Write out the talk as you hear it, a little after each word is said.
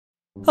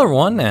Hello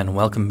everyone, and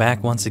welcome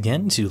back once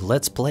again to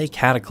Let's Play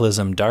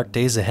Cataclysm Dark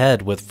Days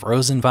Ahead with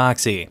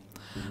FrozenFoxy.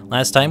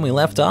 Last time we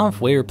left off,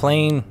 we were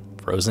playing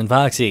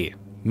FrozenFoxy.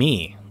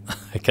 Me.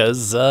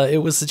 Because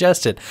it was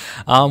suggested.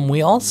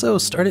 We also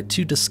started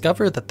to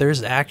discover that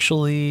there's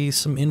actually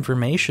some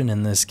information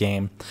in this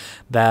game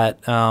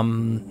that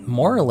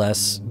more or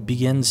less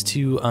begins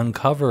to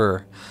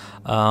uncover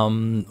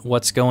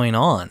what's going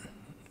on,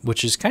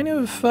 which is kind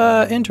of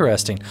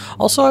interesting.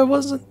 Also, I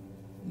wasn't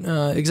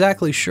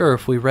exactly sure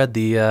if we read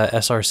the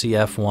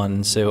SRCF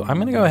one, so I'm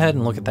going to go ahead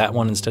and look at that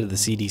one instead of the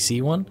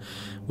CDC one,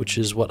 which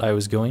is what I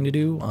was going to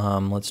do.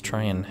 Let's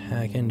try and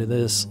hack into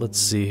this. Let's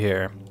see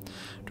here.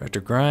 Director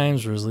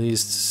Grimes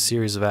released a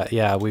series of...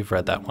 Yeah, we've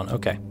read that one.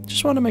 Okay,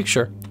 just want to make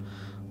sure.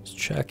 Let's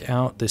check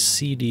out the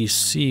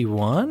CDC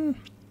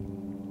one.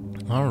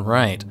 All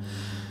right.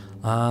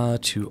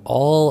 To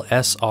all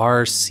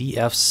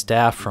SRCF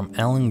staff from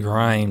Ellen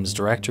Grimes,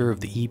 Director of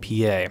the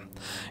EPA.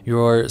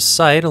 Your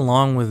site,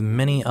 along with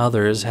many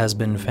others, has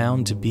been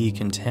found to be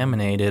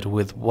contaminated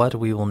with what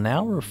we will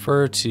now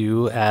refer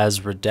to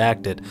as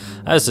redacted.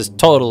 This is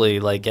totally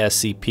like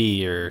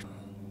SCP or...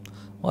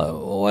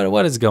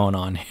 What is going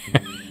on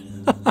here?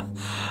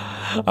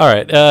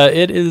 Alright,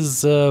 it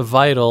is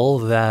vital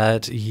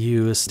that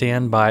you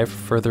stand by for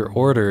further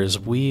orders.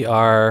 We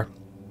are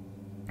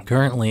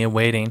currently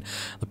awaiting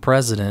the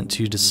President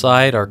to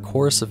decide our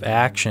course of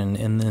action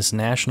in this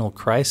national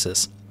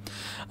crisis.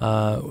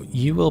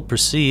 You will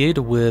proceed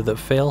with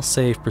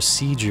fail-safe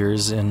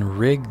procedures and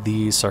rig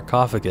the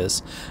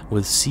sarcophagus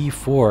with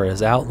C4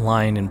 as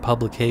outlined in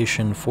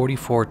publication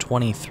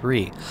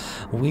 4423.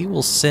 We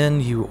will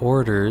send you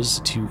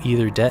orders to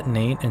either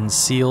detonate and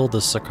seal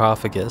the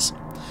sarcophagus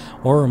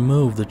or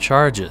remove the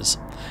charges.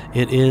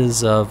 It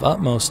is of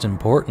utmost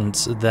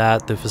importance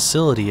that the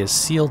facility is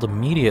sealed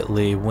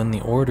immediately when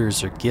the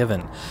orders are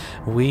given.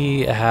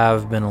 We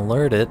have been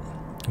alerted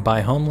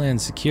by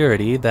Homeland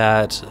Security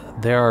that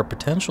there are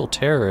potential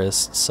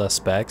terrorist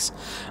suspects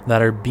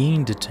that are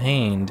being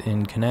detained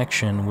in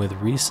connection with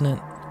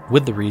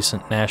the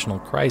recent national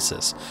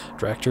crisis.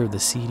 Director of the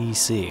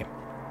CDC.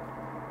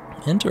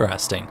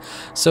 Interesting.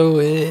 So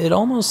it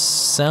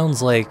almost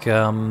sounds like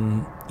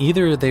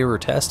either they were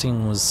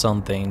testing with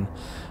something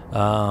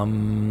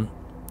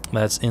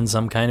that's in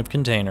some kind of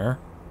container,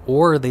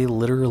 or they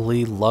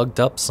literally lugged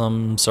up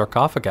some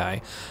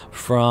sarcophagi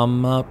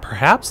from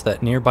perhaps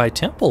that nearby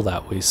temple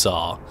that we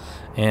saw.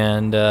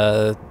 And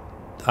I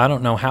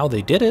don't know how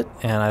they did it,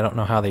 and I don't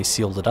know how they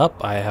sealed it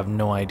up. I have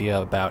no idea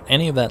about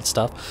any of that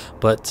stuff,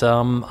 but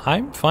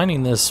I'm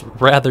finding this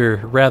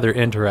rather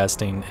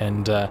interesting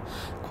and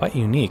quite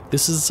unique.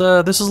 This is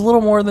a little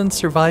more than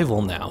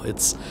survival now.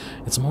 It's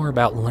more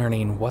about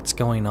learning what's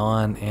going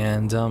on,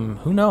 and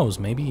who knows,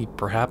 maybe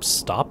perhaps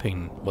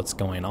stopping what's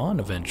going on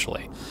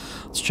eventually.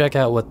 Let's check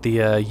out what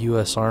the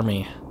U.S.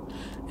 Army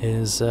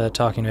is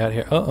talking about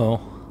here.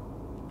 Uh-oh.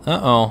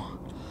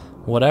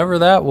 Whatever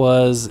that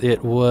was,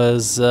 it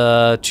was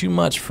too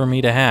much for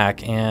me to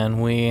hack,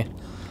 and we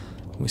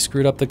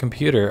screwed up the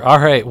computer.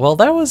 Alright, well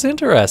that was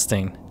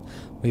interesting.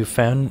 We've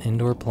found an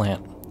indoor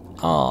plant.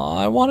 Aw,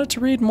 I wanted to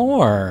read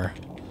more.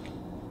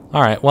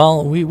 Alright,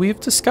 well, we've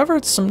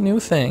discovered some new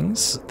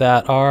things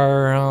that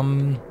are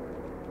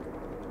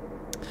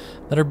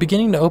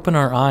beginning to open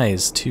our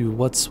eyes to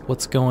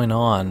what's going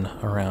on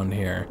around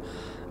here.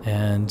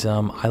 And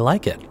I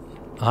like it.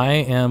 I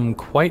am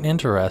quite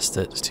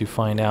interested to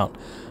find out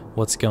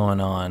what's going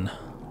on.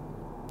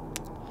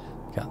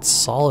 Got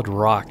solid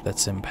rock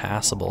that's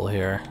impassable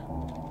here.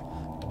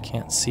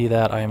 Can't see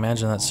that. I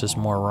imagine that's just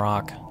more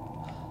rock.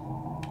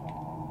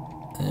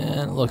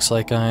 And it looks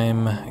like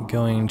I'm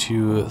going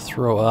to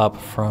throw up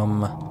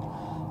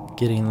from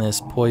getting this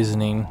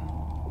poisoning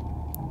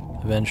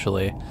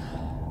eventually.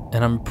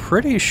 And I'm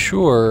pretty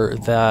sure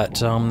that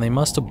they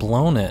must have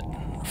blown it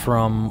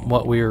from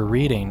what we were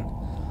reading.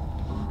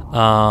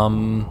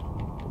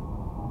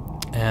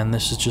 And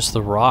this is just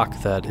the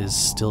rock that is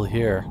still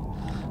here.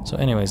 So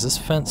anyways, this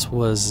fence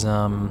was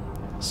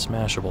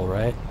smashable,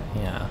 right?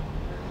 Yeah.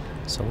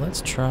 So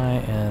let's try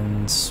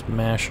and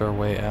smash our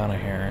way out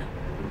of here.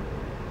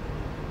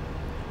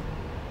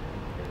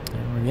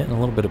 And we're getting a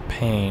little bit of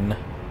pain.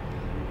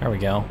 There we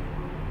go.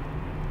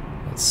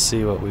 Let's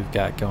see what we've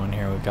got going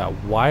here. We've got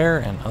wire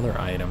and other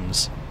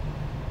items.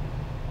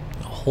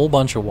 A whole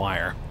bunch of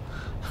wire.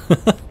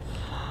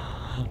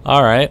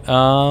 Alright,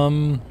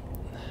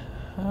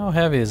 how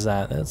heavy is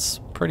that? That's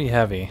pretty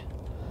heavy.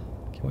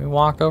 Can we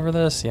walk over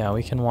this? Yeah,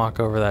 we can walk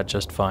over that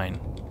just fine.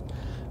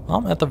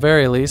 Well, at the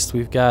very least,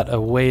 we've got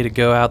a way to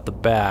go out the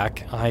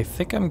back. I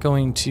think I'm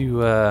going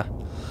to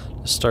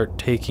start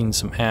taking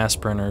some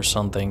aspirin or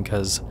something,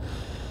 because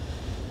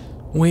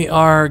we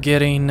are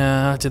getting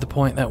to the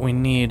point that we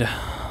need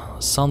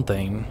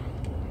something.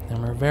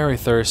 And we're very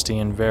thirsty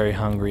and very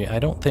hungry. I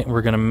don't think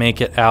we're going to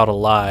make it out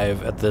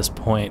alive at this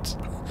point.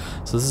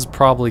 So this is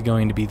probably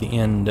going to be the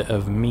end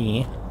of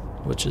me,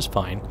 which is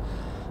fine.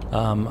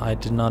 I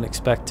did not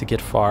expect to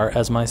get far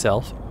as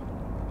myself.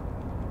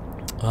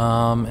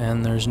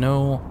 And there's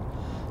no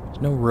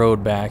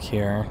road back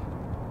here.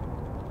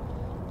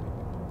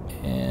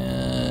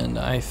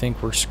 I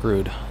think we're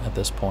screwed at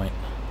this point.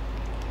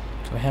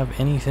 Do I have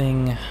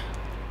anything?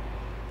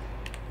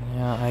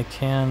 Yeah, I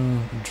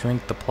can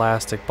drink the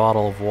plastic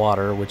bottle of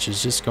water, which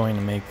is just going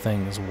to make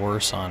things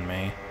worse on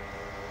me.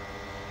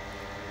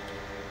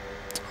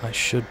 I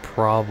should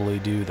probably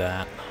do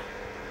that.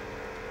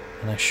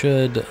 And I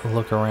should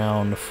look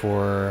around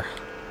for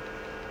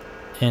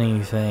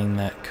anything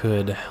that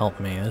could help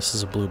me. This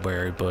is a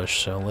blueberry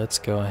bush, so let's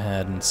go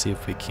ahead and see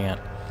if we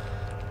can't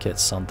get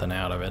something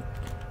out of it.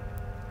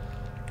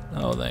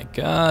 Oh, thank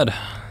God.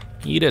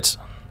 Eat it.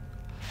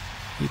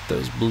 Eat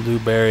those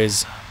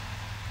blueberries.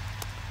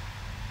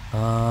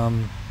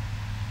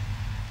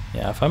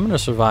 Yeah, if I'm going to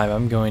survive,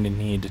 I'm going to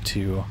need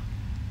to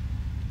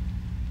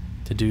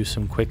do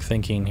some quick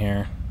thinking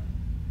here.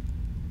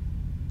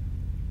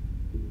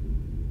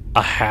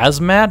 A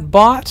hazmat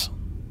bot?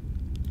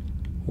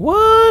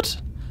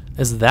 What?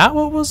 Is that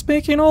what was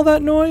making all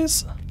that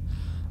noise?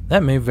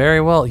 That may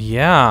very well,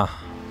 yeah.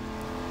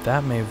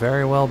 That may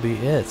very well be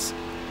it.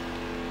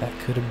 That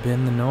could have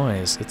been the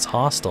noise. It's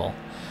hostile.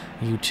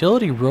 A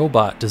utility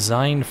robot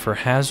designed for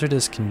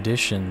hazardous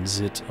conditions.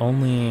 It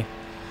only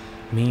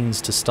means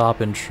to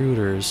stop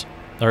intruders,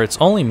 or its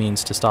only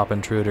means to stop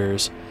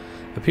intruders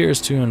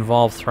appears to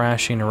involve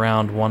thrashing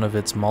around one of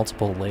its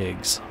multiple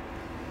legs.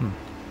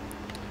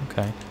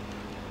 Okay.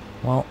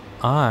 Well,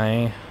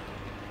 I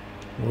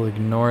will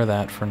ignore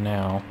that for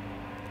now.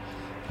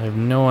 I have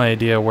no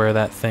idea where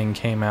that thing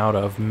came out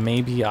of.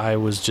 Maybe I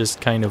was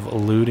just kind of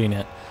eluding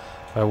it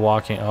by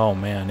walking. Oh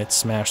man, it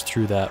smashed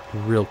through that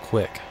real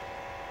quick.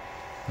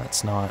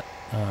 That's not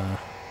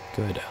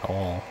good at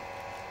all.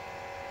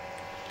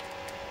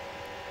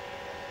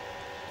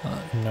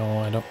 No,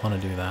 I don't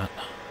want to do that.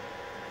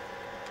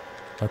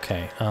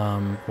 Okay,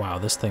 wow,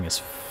 this thing is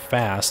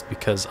fast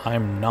because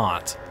I'm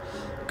not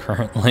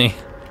currently.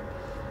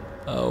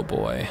 Oh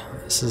boy,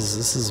 this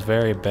is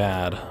very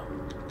bad.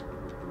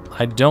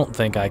 I don't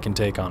think I can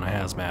take on a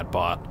hazmat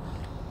bot,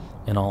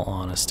 in all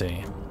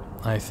honesty.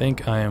 I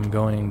think I am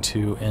going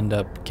to end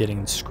up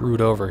getting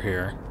screwed over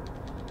here.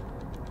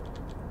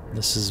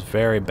 This is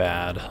very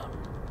bad.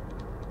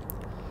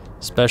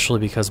 Especially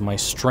because my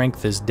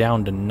strength is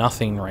down to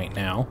nothing right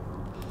now.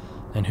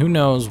 And who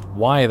knows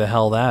why the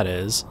hell that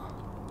is.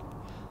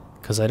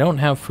 Because I don't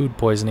have food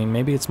poisoning.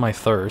 Maybe it's my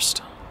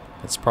thirst.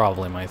 It's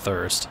probably my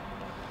thirst,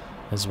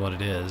 is what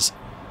it is.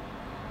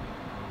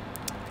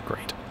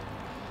 Great.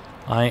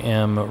 I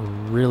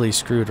am really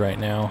screwed right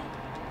now.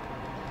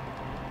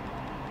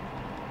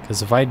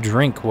 Because if I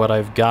drink what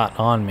I've got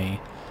on me,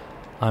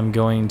 I'm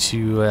going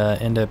to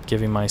end up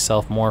giving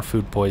myself more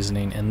food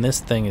poisoning, and this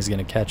thing is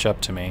going to catch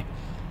up to me.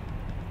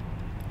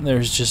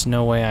 There's just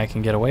no way I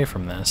can get away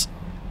from this.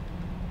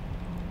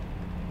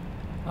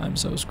 I'm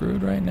so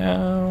screwed right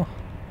now.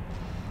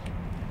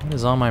 What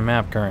is on my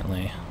map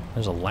currently?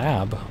 There's a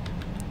lab.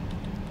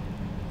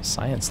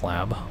 Science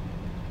lab.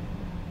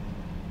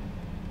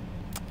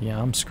 Yeah,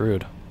 I'm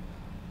screwed.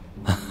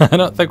 I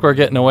don't think we're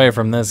getting away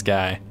from this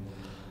guy.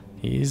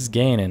 He's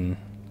gaining.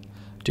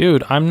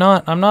 Dude, I'm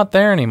not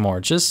there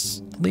anymore.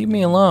 Just leave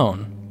me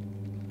alone.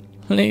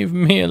 Leave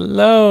me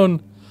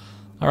alone.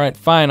 Alright,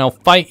 fine, I'll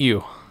fight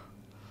you.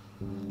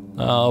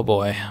 Oh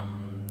boy.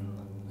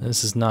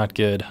 This is not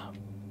good.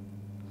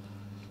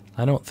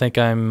 I don't think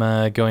I'm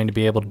going to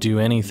be able to do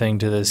anything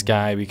to this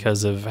guy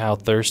because of how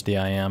thirsty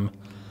I am.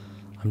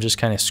 I'm just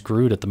kind of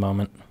screwed at the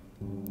moment.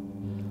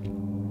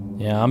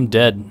 Yeah, I'm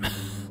dead.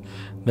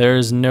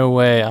 There's no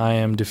way I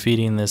am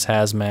defeating this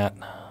hazmat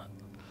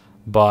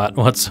bot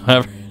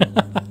whatsoever.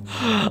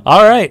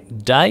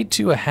 Alright, die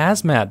to a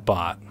hazmat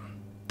bot.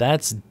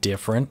 That's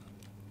different.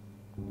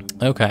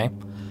 Okay.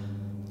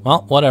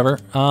 Well, whatever.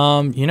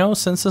 You know,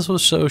 since this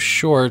was so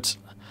short,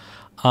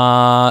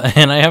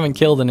 and I haven't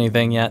killed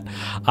anything yet,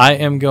 I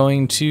am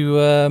going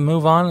to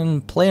move on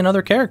and play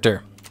another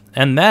character.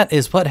 And that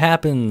is what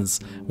happens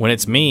when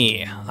it's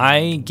me.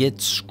 I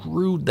get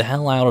screwed the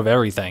hell out of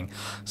everything.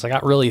 So I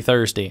got really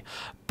thirsty.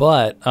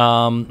 But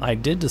I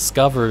did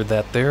discover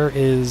that there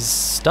is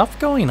stuff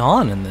going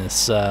on in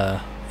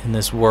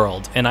this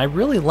world, and I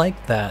really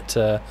like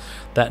that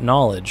that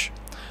knowledge.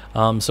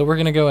 So we're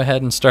gonna go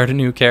ahead and start a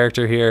new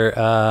character here.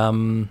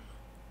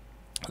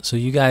 So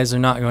you guys are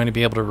not going to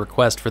be able to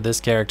request for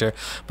this character,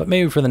 but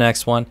maybe for the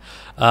next one.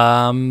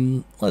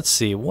 Let's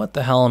see, what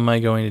the hell am I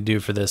going to do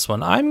for this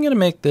one? I'm gonna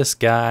make this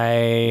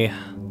guy,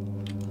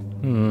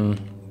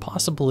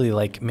 possibly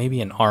like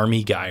maybe an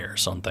army guy or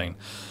something.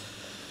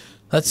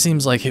 That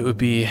seems like it would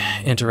be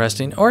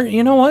interesting. Or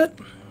you know what?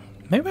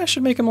 Maybe I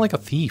should make him like a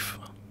thief.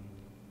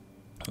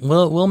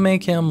 We'll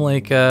make him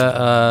like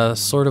a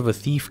sort of a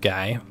thief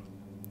guy,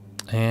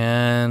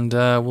 and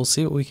we'll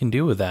see what we can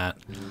do with that.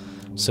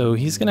 So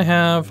he's gonna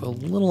have a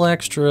little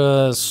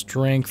extra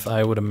strength,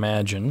 I would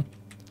imagine.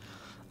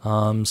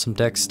 Some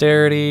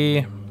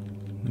dexterity,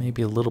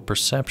 maybe a little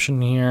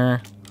perception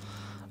here.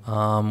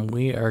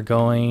 We are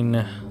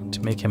going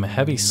to make him a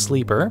heavy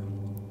sleeper.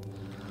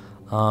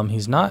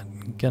 He's not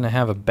gonna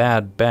have a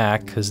bad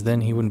back, because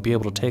then he wouldn't be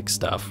able to take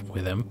stuff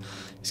with him.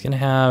 He's gonna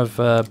have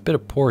a bit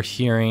of poor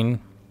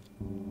hearing.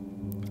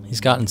 He's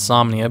got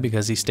insomnia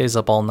because he stays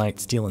up all night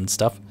stealing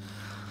stuff.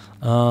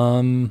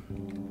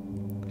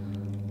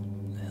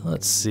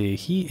 Let's see.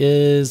 He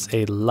is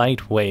a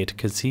lightweight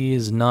because he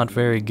is not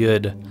very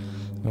good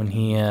when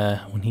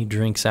he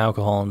drinks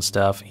alcohol and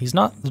stuff. He's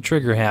not the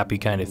trigger-happy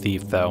kind of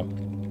thief, though.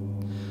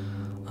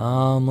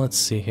 Let's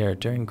see here.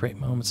 During great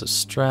moments of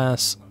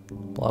stress,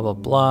 blah, blah,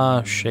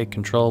 blah, shake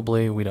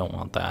controllably. We don't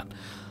want that.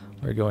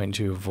 We're going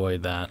to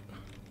avoid that.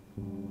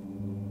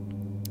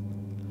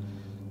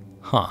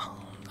 Huh.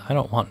 I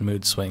don't want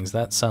mood swings.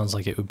 That sounds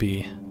like it would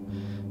be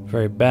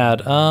very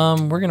bad.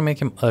 We're going to make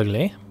him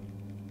ugly.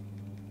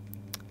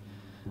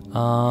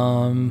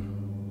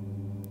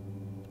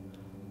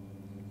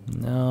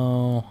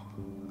 No.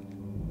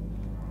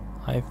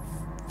 I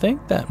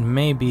think that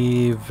may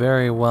be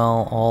very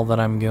well all that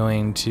I'm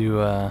going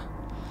to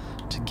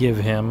give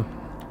him.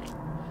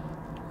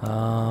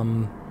 I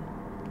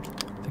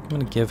think I'm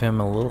going to give him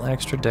a little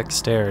extra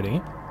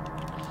dexterity.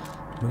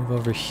 Move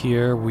over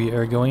here. We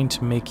are going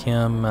to make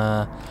him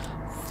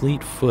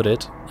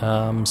fleet-footed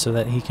so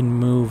that he can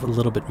move a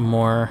little bit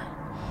more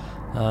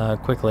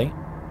quickly.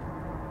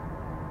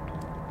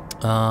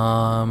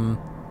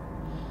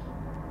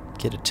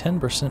 Get a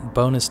 10%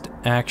 bonus to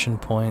action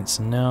points.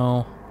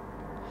 No.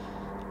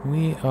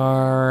 We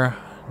are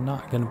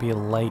not going to be a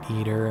light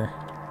eater.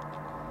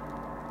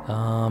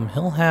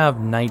 He'll have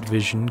night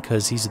vision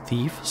because he's a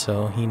thief,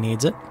 so he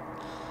needs it.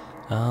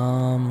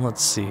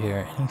 Let's see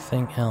here.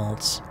 Anything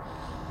else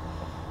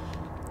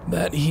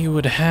that he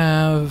would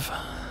have?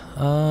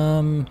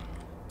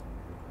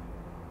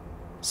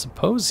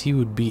 Suppose he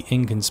would be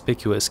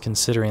inconspicuous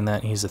considering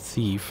that he's a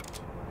thief.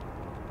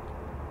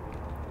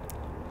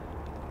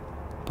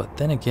 But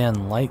then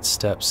again, light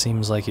step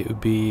seems like it would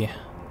be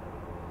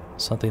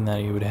something that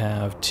he would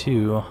have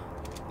too.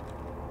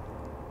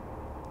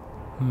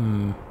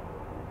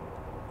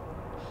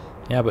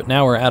 Yeah, but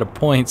now we're out of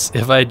points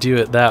if I do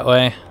it that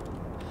way.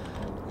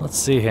 Let's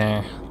see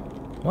here.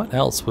 What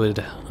else would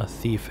a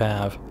thief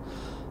have?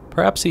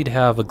 Perhaps he'd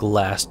have a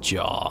glass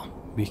jaw,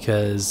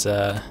 because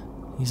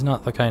he's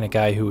not the kind of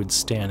guy who would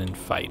stand and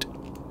fight.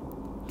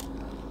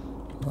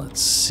 Let's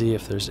see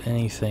if there's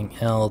anything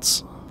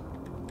else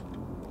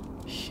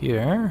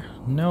here.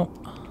 Nope.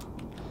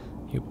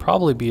 He'd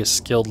probably be a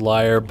skilled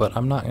liar, but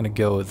I'm not going to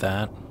go with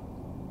that.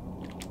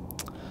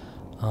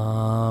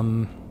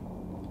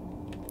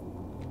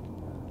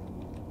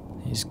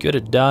 He's good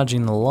at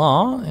dodging the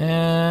law,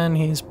 and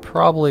he's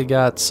probably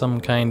got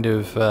some kind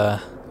of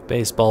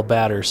baseball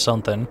bat or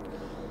something.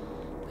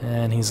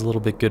 And he's a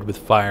little bit good with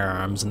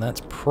firearms, and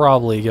that's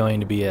probably going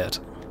to be it.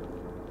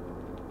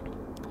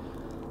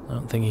 I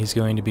don't think he's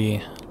going to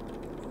be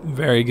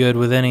very good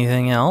with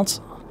anything else.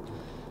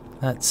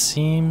 That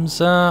seems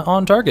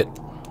on target.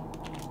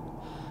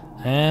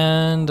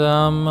 And,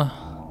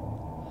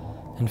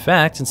 in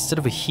fact, instead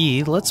of a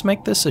he, let's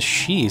make this a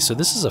she. So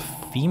this is a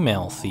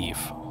female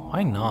thief.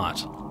 Why not?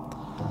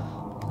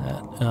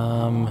 That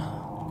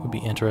would be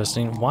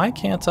interesting. Why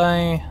can't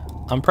I...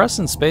 I'm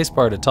pressing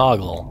spacebar to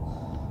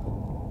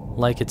toggle,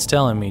 like it's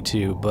telling me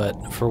to,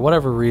 but for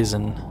whatever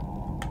reason...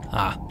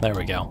 Ah, there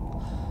we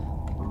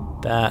go.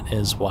 That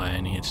is why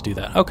I needed to do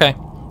that. Okay.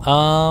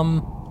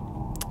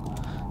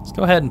 Let's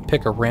go ahead and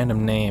pick a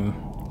random name.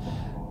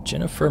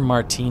 Jennifer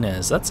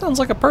Martinez. That sounds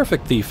like a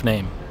perfect thief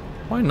name.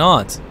 Why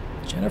not?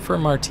 Jennifer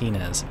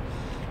Martinez.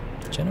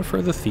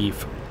 Jennifer the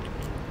thief.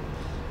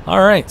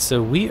 Alright,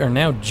 so we are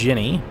now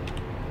Jenny.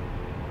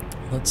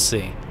 Let's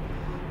see.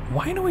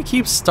 Why do we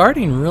keep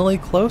starting really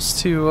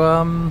close to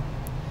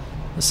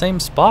the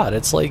same spot?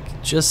 It's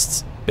like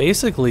just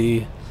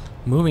basically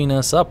moving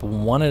us up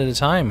one at a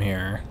time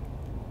here.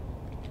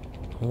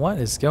 What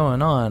is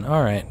going on?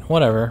 Alright,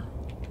 whatever.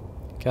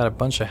 Got a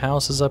bunch of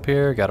houses up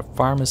here, got a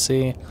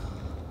pharmacy.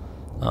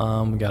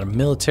 We got a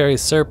military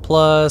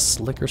surplus,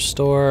 liquor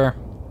store.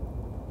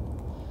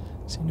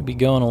 Seem to be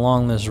going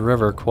along this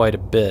river quite a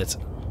bit.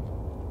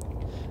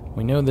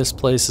 We know this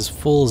place is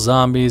full of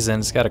zombies and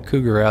it's got a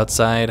cougar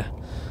outside,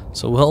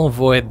 so we'll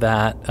avoid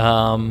that.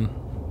 I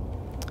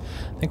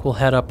think we'll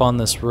head up on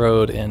this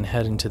road and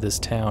head into this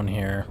town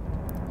here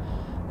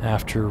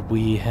after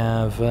we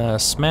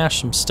have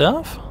smashed some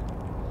stuff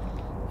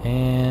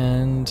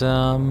and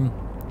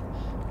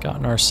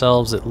gotten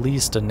ourselves at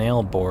least a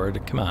nail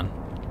board. Come on.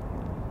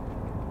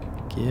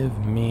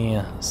 Give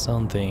me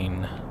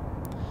something.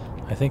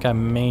 I think I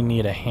may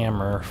need a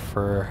hammer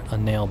for a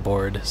nail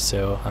board,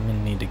 so I'm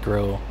gonna need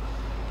to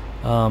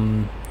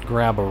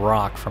grab a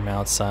rock from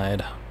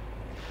outside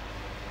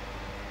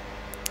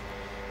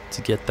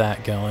to get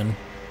that going.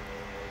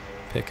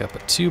 Pick up a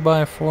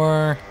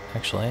 2x4.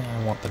 Actually,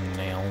 I want the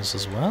nails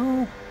as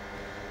well.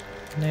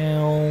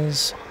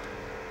 Nails,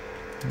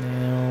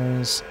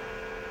 nails,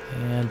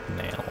 and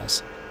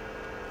nails.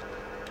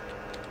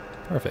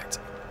 Perfect.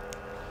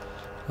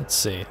 Let's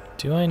see.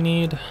 Do I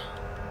need...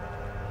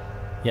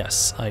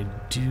 Yes, I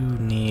do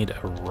need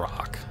a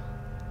rock.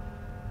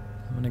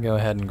 I'm gonna go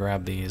ahead and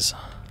grab these.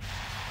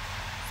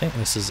 I think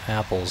this is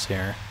apples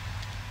here.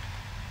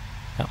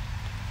 Yep.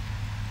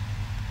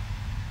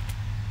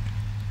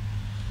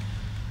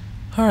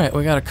 Alright,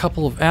 we got a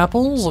couple of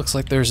apples. Looks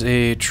like there's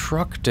a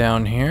truck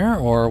down here,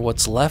 or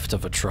what's left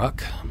of a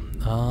truck.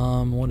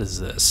 What is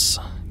this?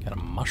 Got a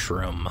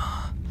mushroom.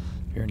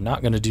 You're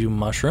not going to do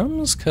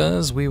mushrooms,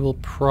 because we will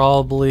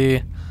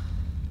probably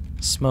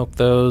smoke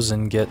those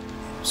and get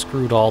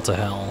screwed all to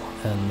hell,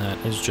 and that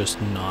is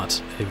just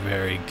not a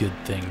very good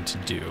thing to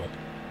do.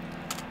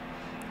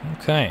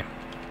 Okay.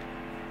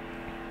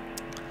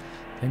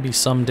 Maybe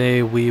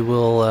someday we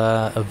will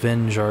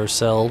avenge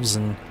ourselves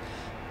and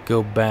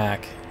go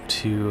back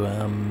to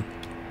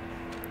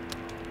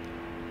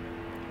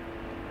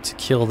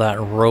kill that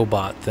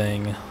robot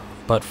thing.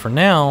 But for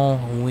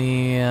now,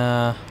 we...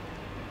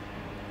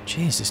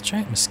 Jeez, these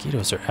giant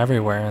mosquitoes are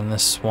everywhere in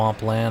this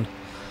swampland.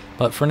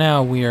 But for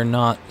now, we are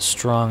not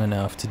strong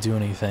enough to do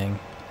anything.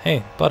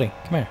 Hey, buddy,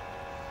 come here.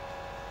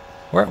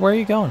 Where are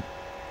you going?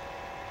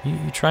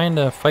 You trying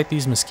to fight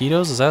these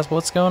mosquitoes? Is that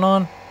what's going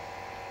on?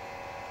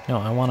 No,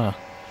 I want to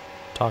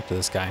talk to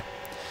this guy.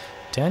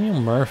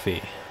 Daniel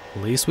Murphy.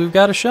 At least we've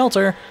got a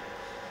shelter.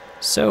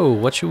 So,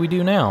 what should we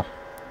do now?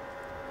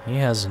 He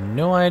has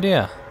no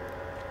idea.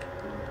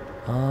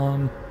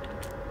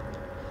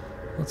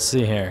 Let's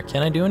see here.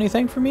 Can I do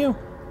anything from you?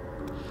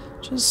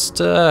 Just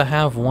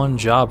have one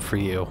job for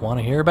you. Want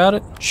to hear about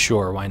it?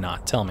 Sure, why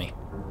not? Tell me.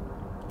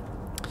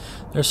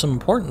 There's some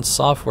important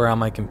software on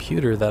my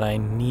computer that I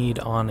need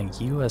on a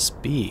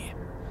USB.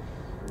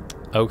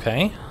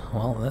 Okay,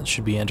 well, that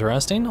should be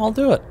interesting. I'll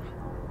do it.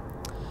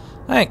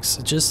 Thanks.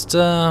 Just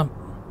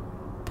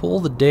pull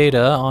the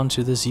data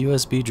onto this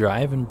USB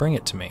drive and bring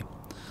it to me.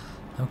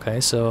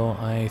 Okay, so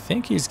I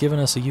think he's given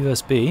us a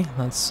USB.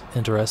 That's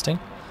interesting.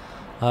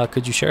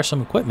 Could you share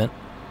some equipment?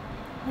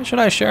 Why should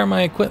I share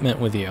my equipment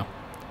with you?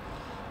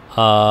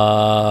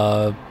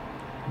 Well,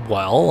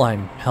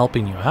 I'm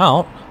helping you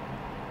out.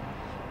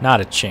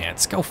 Not a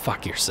chance. Go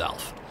fuck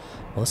yourself.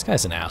 Well, this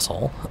guy's an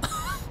asshole.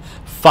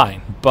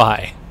 Fine,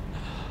 bye.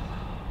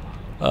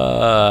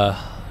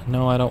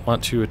 No, I don't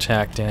want to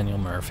attack Daniel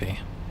Murphy.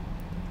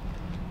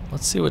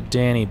 Let's see what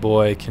Danny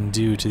boy can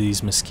do to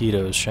these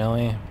mosquitoes, shall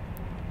we?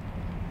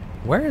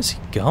 Where is he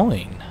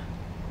going?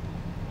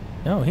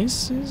 No,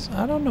 he's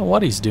I don't know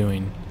what he's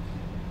doing.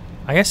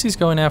 I guess he's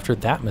going after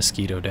that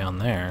mosquito down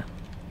there.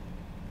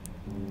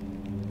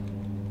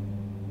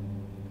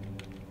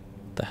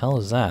 What the hell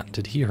is that?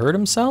 Did he hurt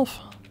himself?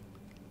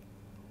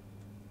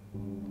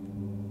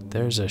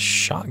 There's a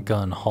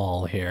shotgun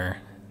haul here.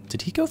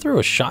 Did he go through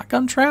a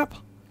shotgun trap?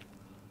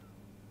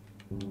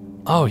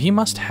 Oh, he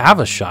must have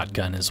a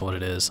shotgun is what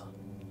it is.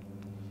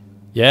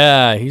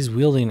 Yeah, he's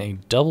wielding a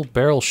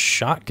double-barrel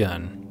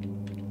shotgun.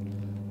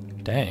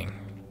 Dang.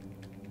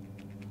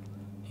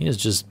 He is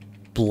just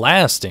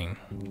blasting.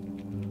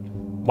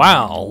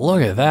 Wow,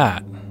 look at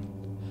that.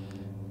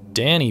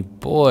 Danny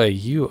boy,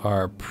 you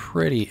are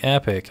pretty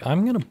epic.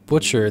 I'm gonna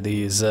butcher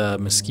these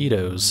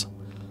mosquitoes.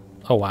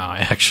 Oh wow, I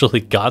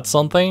actually got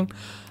something?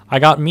 I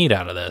got meat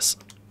out of this.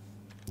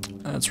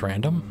 That's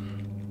random.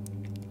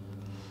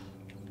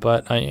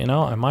 But, you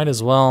know, I might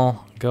as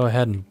well go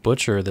ahead and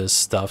butcher this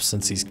stuff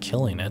since he's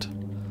killing it.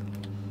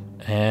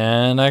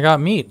 And I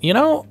got meat. You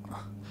know,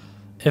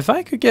 if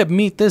I could get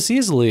meat this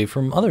easily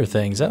from other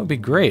things, that would be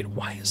great.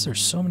 Why is there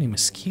so many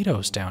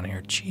mosquitoes down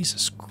here?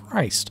 Jesus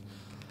Christ.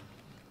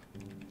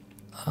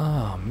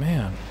 Oh,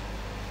 man.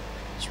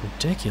 It's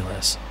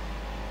ridiculous.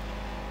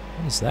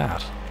 What is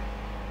that?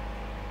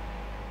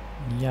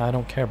 Yeah, I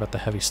don't care about the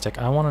heavy stick.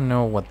 I want to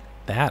know what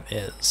that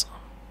is.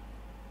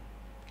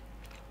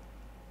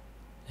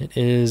 It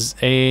is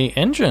a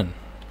engine.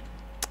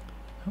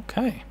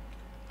 Okay.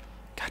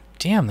 God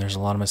damn, there's a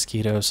lot of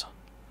mosquitoes.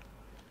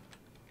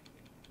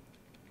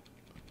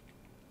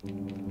 I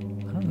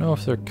don't know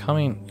if they're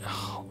coming...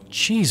 Oh,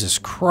 Jesus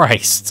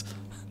Christ.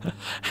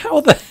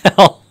 How the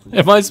hell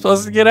am I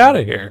supposed to get out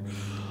of here?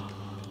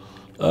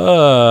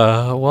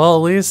 Well,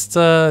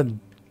 at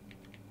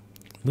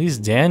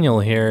least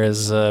Daniel here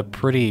is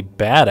pretty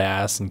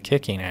badass and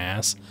kicking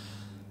ass.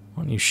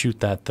 Why don't you shoot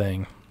that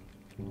thing?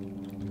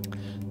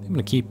 I'm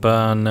gonna keep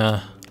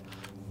on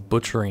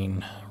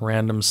butchering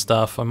random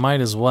stuff. I might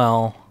as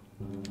well.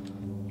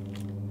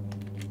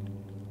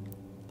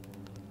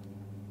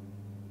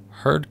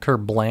 Heard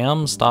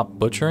kerblam, stop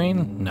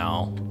butchering?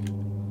 No.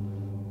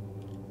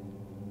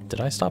 Did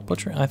I stop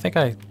butchering? I think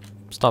I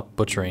stopped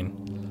butchering.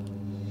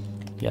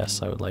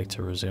 Yes, I would like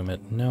to resume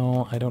it.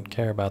 No, I don't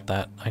care about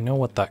that. I know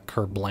what that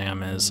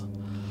kerblam is.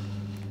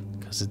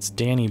 Because it's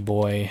Danny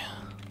boy.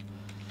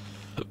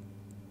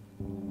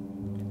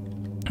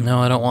 No,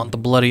 I don't want the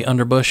bloody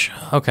underbush.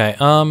 Okay,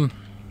 I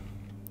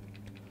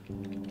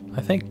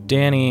think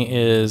Danny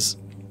is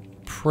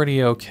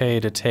pretty okay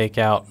to take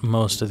out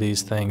most of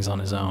these things on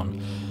his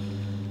own.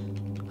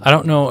 I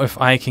don't know if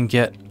I can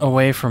get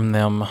away from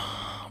them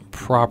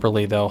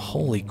properly, though.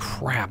 Holy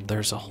crap,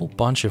 there's a whole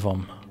bunch of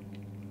them.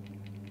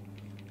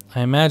 I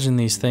imagine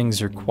these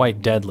things are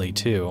quite deadly,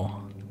 too.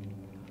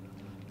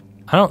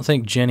 I don't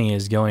think Jenny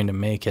is going to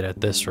make it at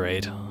this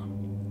rate.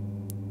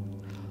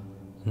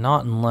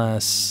 Not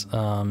unless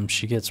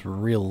she gets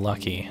real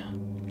lucky.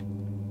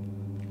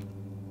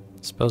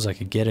 Suppose I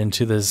could get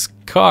into this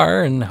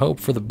car and hope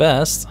for the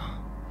best.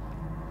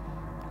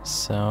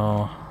 So,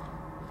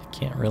 I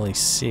can't really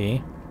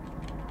see.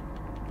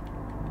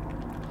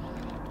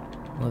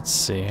 Let's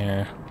see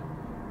here.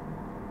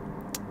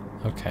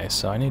 Okay,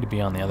 so I need to be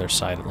on the other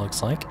side, it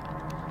looks like.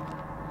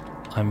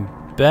 I'm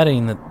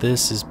betting that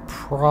this is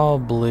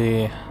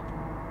probably a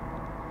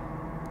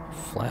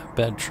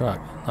flatbed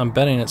truck. I'm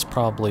betting it's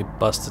probably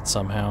busted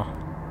somehow.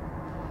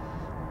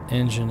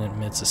 Engine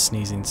emits a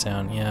sneezing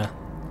sound. Yeah.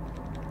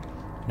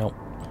 Nope.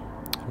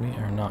 We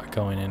are not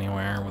going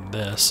anywhere with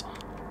this.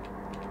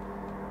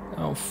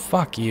 Oh,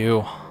 fuck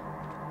you.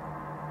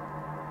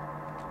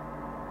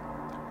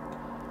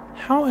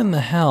 How in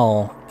the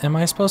hell am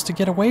I supposed to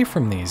get away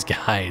from these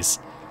guys?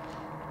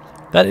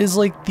 That is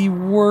like the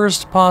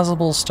worst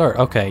possible start.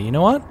 Okay, you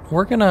know what?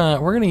 We're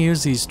gonna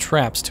use these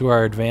traps to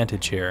our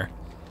advantage here.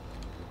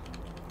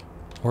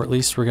 Or at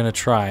least we're gonna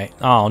try.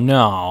 Oh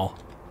no.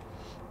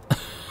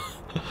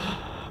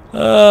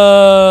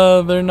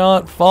 They're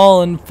not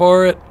falling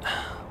for it.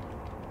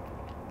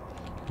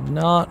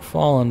 Not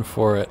falling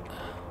for it.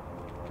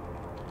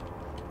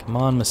 Come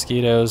on,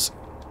 mosquitoes.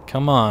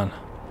 Come on.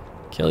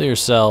 Kill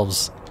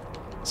yourselves.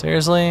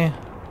 Seriously?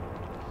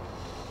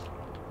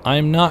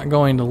 I'm not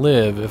going to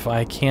live if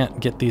I can't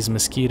get these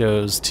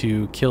mosquitoes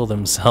to kill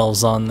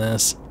themselves on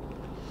this.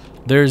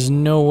 There's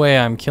no way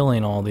I'm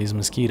killing all these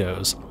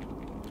mosquitoes.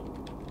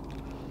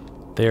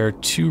 They are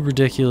too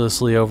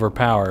ridiculously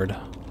overpowered.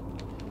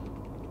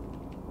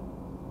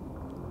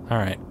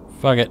 Alright,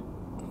 fuck it.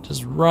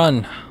 Just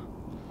run.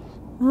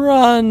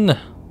 Run!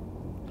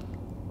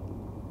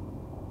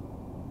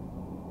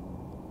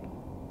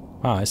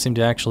 Wow, I seem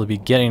to actually be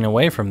getting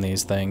away from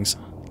these things.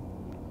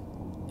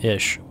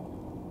 Ish.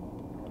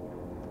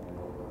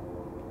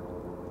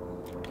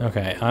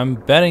 Okay, I'm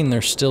betting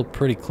they're still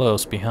pretty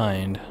close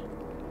behind.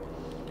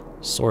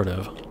 Sort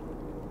of.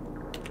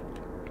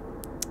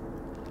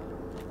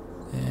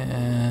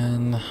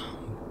 And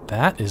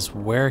that is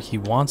where he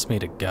wants me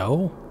to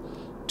go?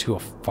 To a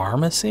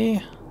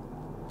pharmacy?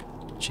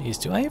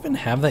 Jeez, do I even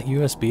have that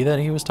USB that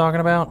he was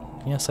talking about?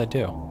 Yes, I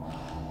do.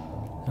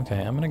 Okay,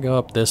 I'm gonna go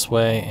up this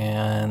way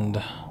and...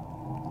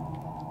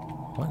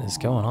 What is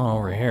going on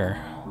over here?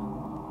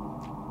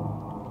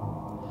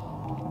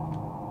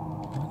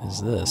 What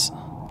is this?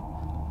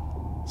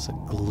 It's a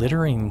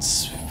glittering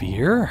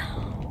sphere?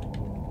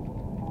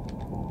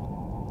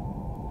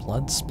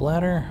 Blood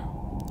splatter?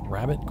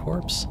 Rabbit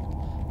corpse?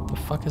 What the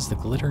fuck is the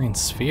glittering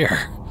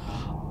sphere?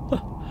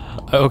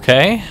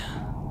 Okay.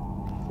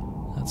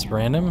 That's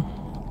random.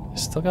 We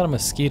still got a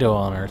mosquito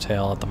on our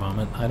tail at the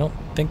moment. I don't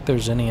think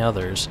there's any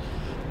others.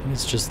 I think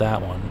it's just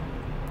that one.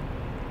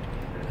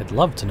 I'd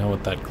love to know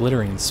what that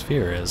glittering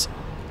sphere is.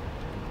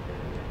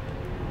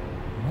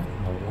 What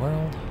in the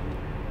world?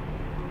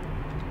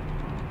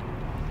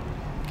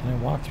 Can I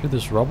walk through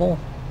this rubble?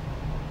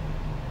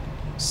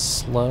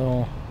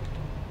 Slow.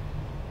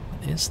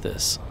 What is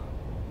this?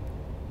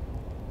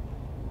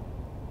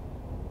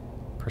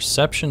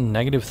 Perception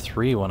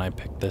 -3 when I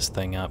pick this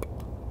thing up.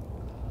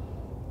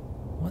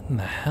 What in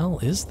the hell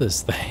is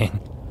this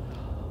thing?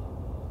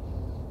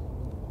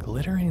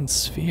 Glittering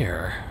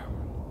sphere.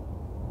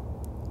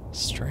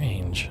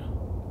 Strange.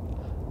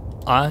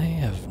 I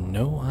have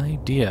no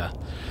idea.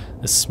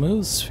 The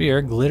smooth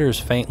sphere glitters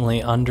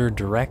faintly under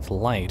direct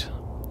light.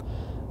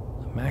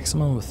 A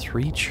maximum of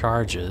 3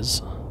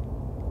 charges.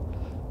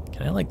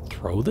 Can I like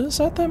throw this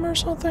at them or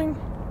something?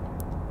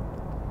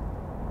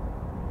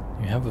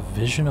 You have a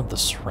vision of the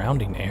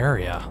surrounding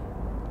area.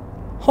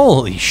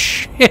 Holy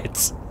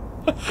shit!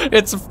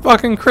 It's a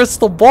fucking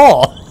crystal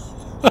ball!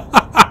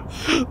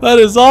 That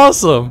is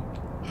awesome!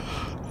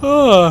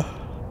 Well,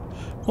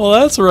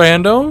 that's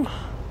random.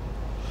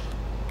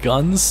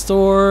 Gun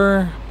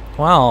store.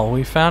 Wow,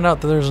 we found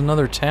out that there's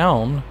another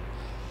town.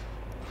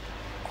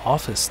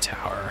 Office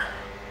tower.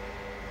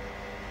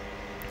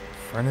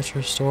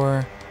 Furniture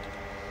store.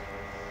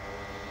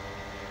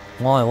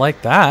 Well, I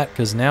like that,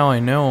 because now I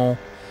know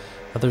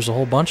that there's a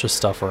whole bunch of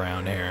stuff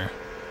around here.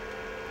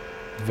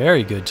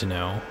 Very good to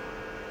know.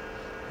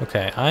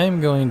 Okay,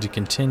 I'm going to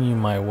continue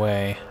my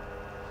way.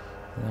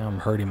 Now I'm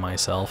hurting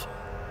myself.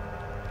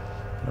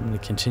 I'm going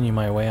to continue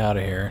my way out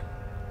of here.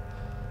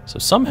 So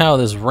somehow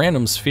this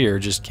random sphere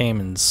just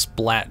came and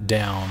splat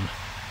down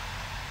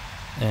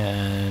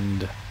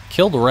and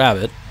killed a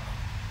rabbit.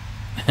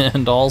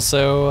 And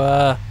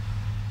also,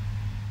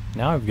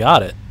 now I've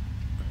got it.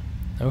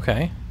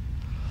 Okay.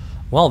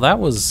 Well, that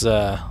was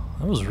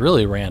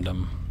really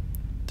random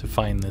to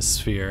find this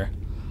sphere.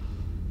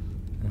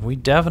 And we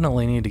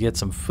definitely need to get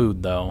some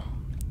food, though.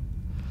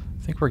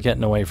 I think we're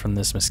getting away from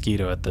this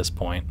mosquito at this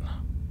point.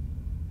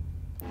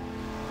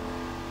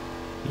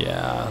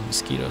 Yeah, the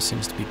mosquito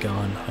seems to be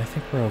gone. I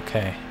think we're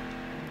okay.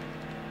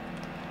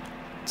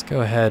 Let's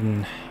go ahead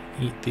and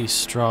eat these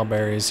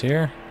strawberries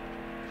here.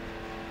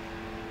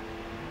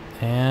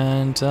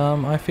 And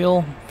I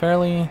feel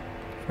fairly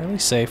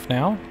safe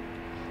now.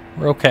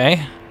 We're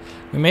okay.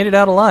 We made it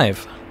out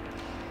alive.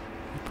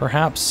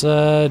 Perhaps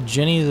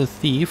Jenny the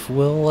thief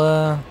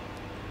will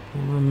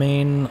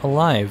remain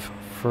alive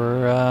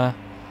for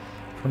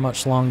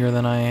much longer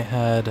than I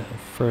had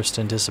first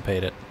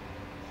anticipated.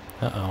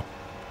 Uh-oh.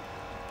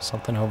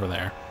 Something over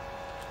there.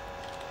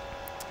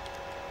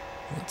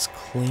 Let's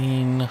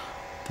clean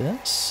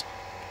this.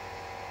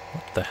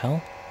 What the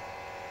hell?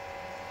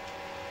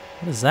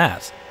 What is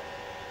that?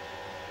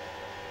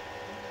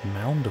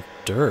 Mound of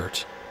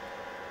dirt.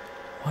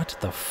 What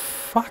the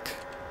fuck?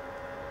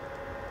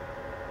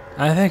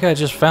 I think I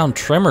just found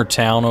Trimmer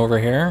Town over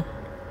here.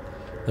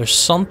 There's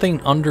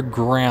something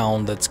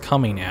underground that's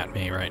coming at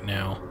me right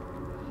now.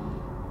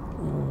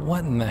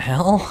 What in the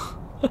hell?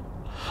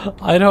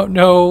 I don't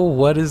know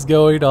what is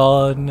going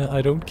on.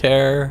 I don't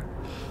care.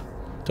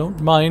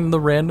 Don't mind the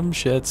random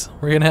shit.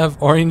 We're gonna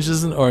have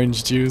oranges and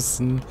orange juice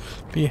and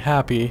be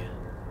happy.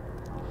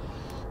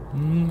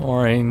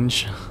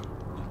 Orange.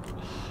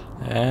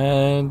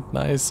 And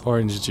nice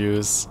orange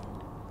juice.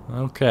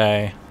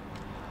 Okay.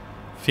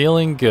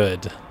 Feeling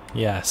good.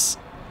 Yes.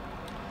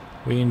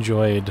 We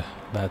enjoyed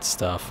that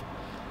stuff.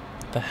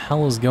 What the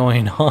hell is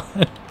going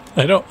on?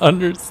 I don't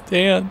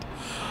understand.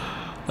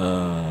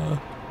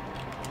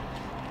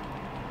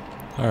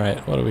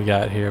 Alright, what do we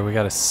got here? We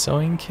got a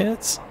sewing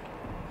kit.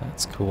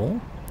 That's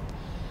cool.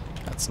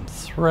 Got some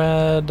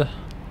thread,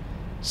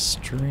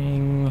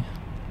 string.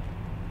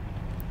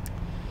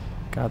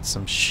 Got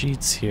some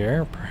sheets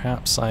here.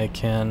 Perhaps I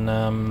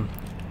can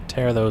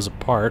tear those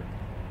apart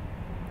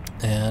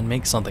and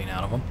make something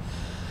out of them.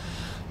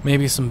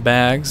 Maybe some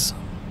bags,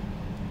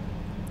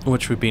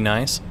 which would be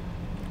nice.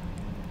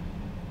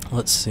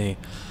 Let's see.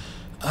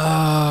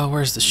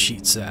 Where's the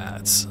sheets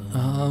at?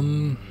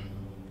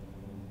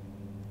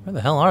 Where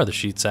the hell are the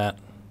sheets at?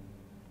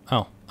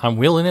 Oh, I'm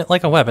wielding it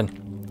like a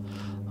weapon.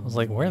 I was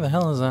like, where the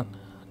hell is that?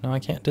 No, I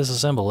can't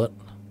disassemble it.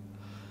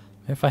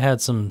 If I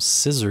had some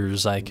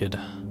scissors, I could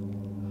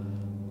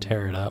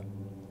tear it up.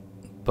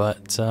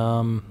 But,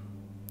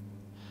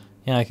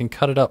 yeah, I can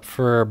cut it up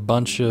for a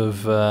bunch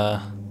of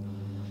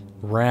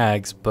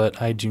rags,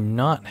 but I do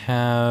not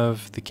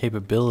have the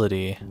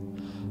capability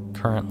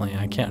currently.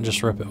 I can't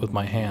just rip it with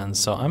my hands,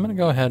 so I'm going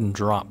to go ahead and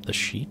drop the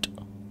sheet.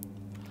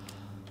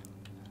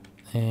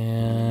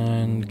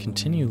 And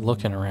continue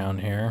looking around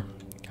here.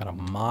 Got a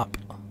mop.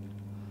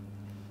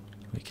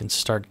 We can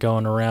start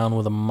going around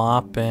with a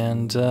mop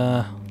and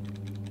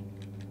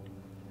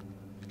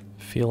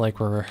feel like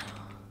we're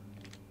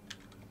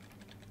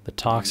the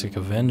Toxic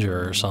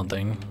Avenger or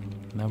something.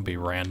 That would be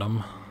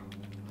random.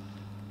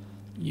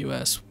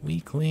 US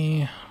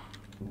Weekly.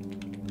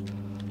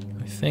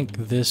 I think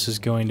this is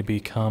going to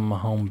become a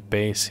home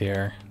base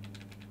here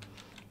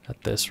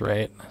at this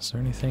rate. Is there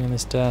anything in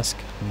this desk?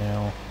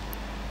 No.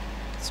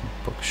 Some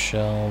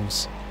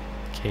bookshelves,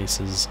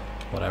 cases,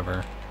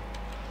 whatever.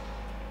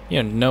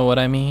 You know what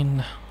I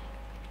mean.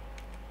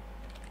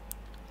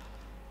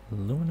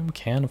 Aluminum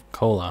can of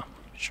cola.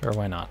 Sure,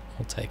 why not?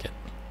 We'll take it.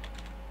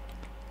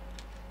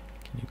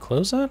 Can you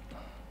close that?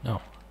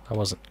 No, I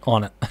wasn't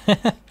on it.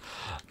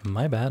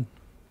 My bad.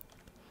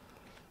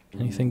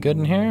 Anything good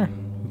in here?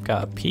 We've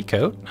got a pea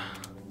coat.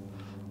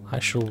 I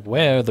shall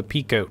wear the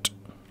pea coat.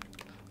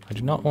 I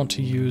do not want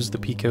to use the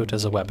pea coat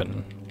as a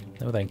weapon.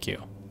 No, thank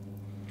you.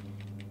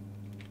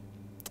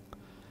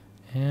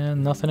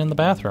 And nothing in the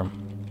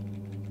bathroom.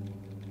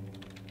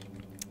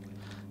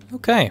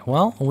 Okay,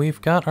 well, we've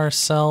got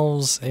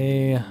ourselves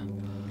a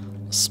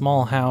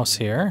small house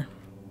here,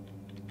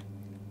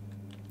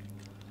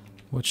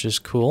 which is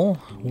cool.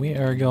 We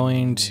are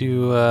going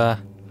to,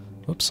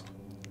 whoops,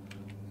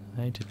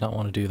 I did not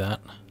want to do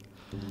that.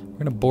 We're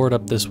going to board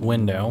up this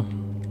window.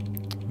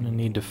 I'm going to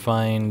need to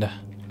find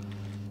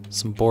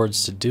some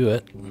boards to do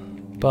it,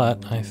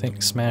 but I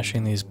think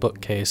smashing these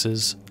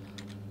bookcases,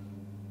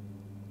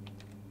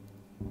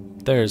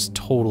 there's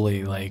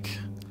totally like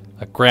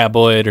a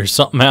graboid or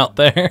something out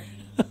there.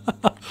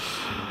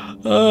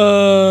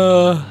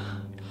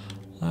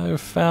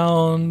 I've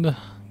found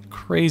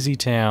Crazy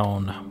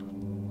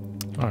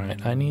Town.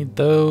 Alright, I need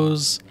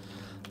those.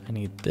 I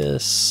need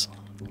this.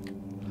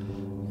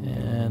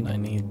 And I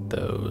need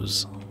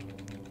those.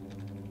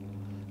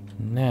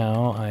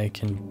 Now I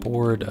can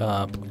board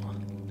up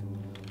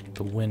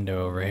the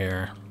window over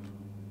here.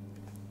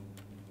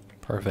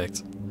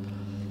 Perfect.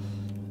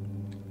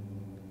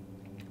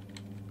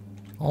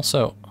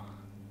 Also,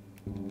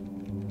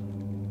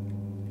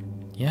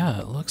 yeah,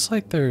 it looks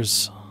like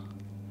there's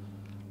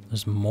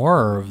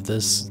more of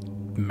this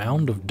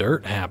mound of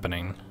dirt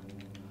happening.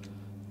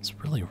 It's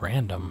really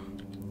random.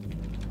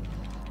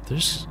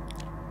 There's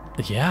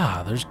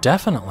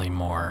definitely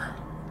more.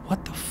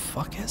 What the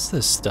fuck is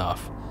this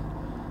stuff?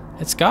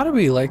 It's gotta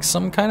be like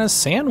some kind of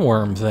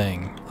sandworm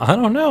thing. I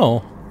don't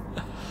know.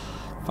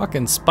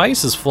 Fucking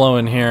spice is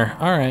flowing here.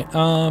 Alright,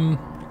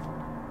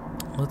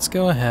 let's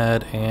go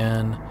ahead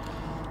and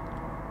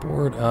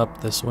board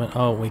up this window.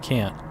 Oh, we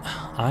can't.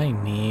 I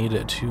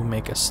need to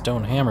make a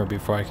stone hammer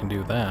before I can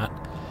do that.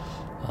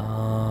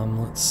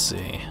 Let's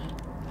see.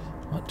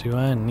 What do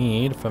I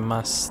need for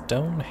my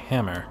stone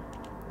hammer?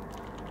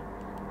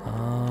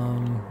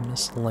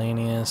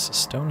 Miscellaneous.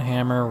 Stone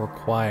hammer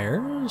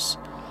requires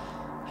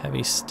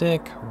heavy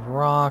stick,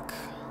 rock,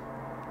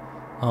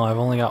 Oh, I've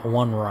only got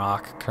one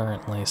rock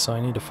currently, so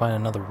I need to find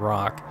another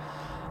rock.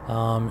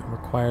 It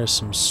requires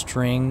some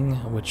string,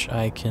 which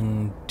I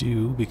can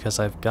do because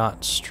I've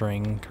got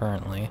string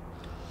currently.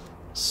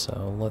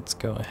 So let's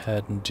go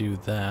ahead and do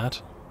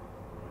that.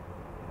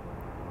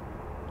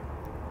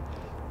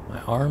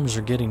 My arms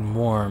are getting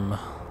warm.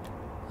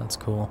 That's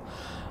cool.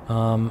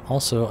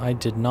 Also, I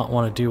did not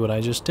want to do what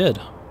I just did.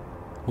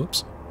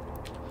 Whoops.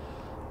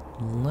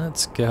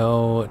 Let's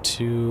go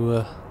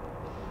to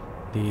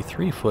the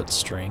 3-foot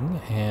string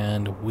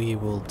and we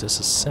will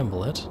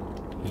disassemble it.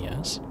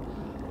 Yes.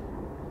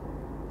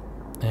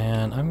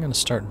 And I'm going to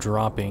start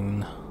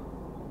dropping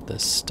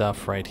this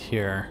stuff right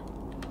here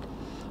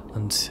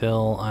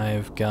until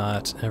I've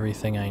got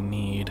everything I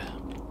need.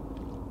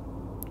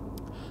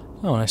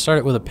 Oh, and I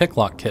started with a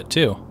picklock kit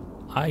too.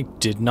 I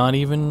did not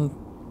even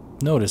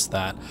notice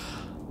that.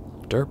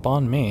 Derp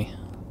on me.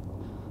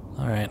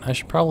 Alright, I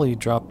should probably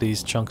drop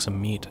these chunks of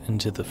meat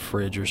into the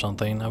fridge or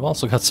something. I've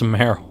also got some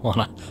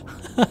marijuana.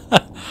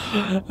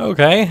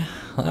 Okay,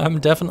 I'm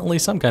definitely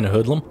some kind of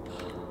hoodlum.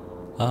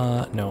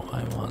 No,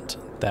 I want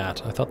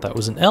that. I thought that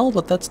was an L,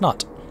 but that's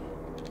not.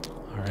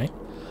 Alright,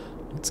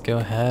 let's go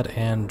ahead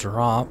and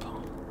drop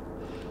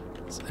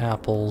these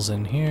apples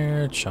in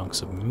here,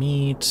 chunks of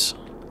meat,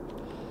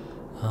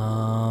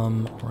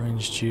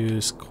 orange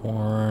juice,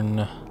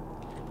 corn,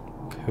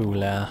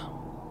 cola.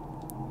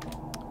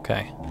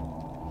 Okay.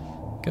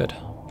 Good.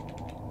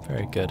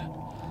 Very good.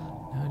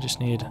 Now I just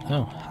need...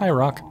 Oh, hi,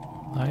 Rock.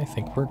 I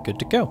think we're good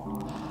to go.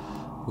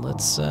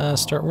 Let's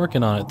start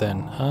working on it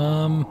then.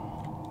 I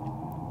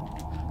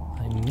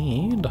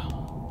need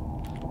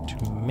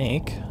to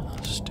make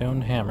a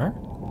stone hammer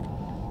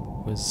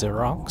with the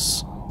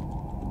rocks.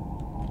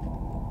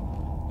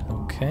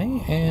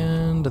 Okay,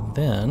 and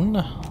then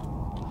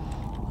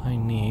I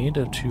need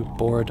to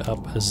board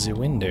up the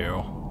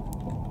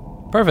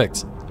window.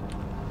 Perfect!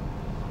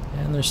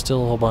 And there's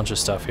still a whole bunch of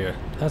stuff here.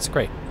 That's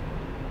great.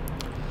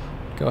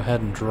 Go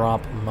ahead and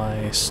drop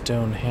my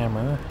stone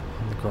hammer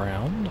on the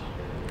ground.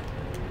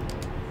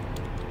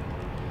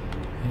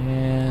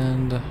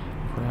 And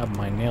grab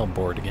my nail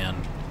board again.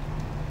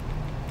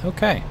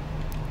 Okay.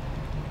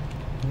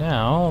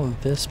 Now,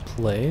 this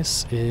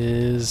place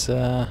is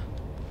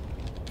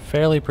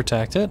fairly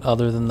protected,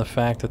 other than the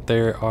fact that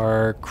there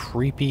are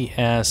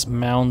creepy-ass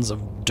mounds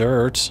of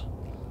dirt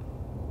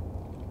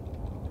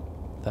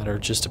that are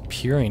just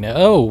appearing.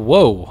 Oh,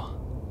 whoa!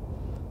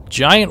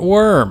 Giant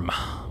worm!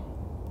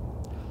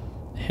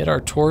 Hit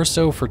our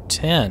torso for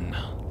 10.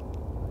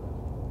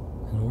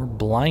 And we're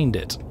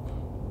blinded.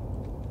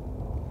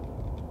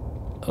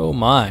 Oh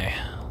my.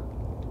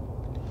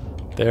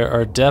 There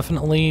are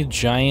definitely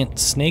giant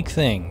snake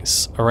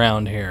things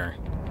around here.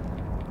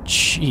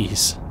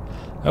 Jeez.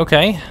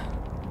 Okay.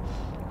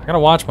 I gotta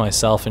watch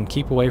myself and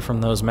keep away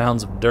from those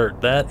mounds of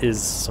dirt. That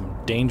is some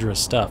dangerous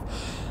stuff.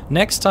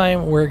 Next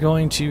time, we're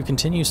going to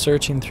continue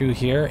searching through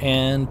here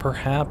and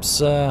perhaps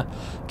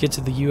get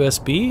to the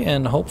USB,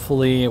 and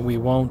hopefully we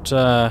won't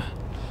run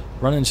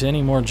into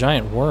any more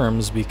giant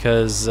worms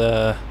because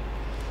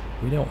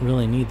we don't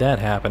really need that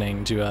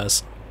happening to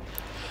us.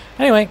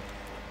 Anyway,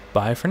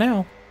 bye for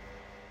now.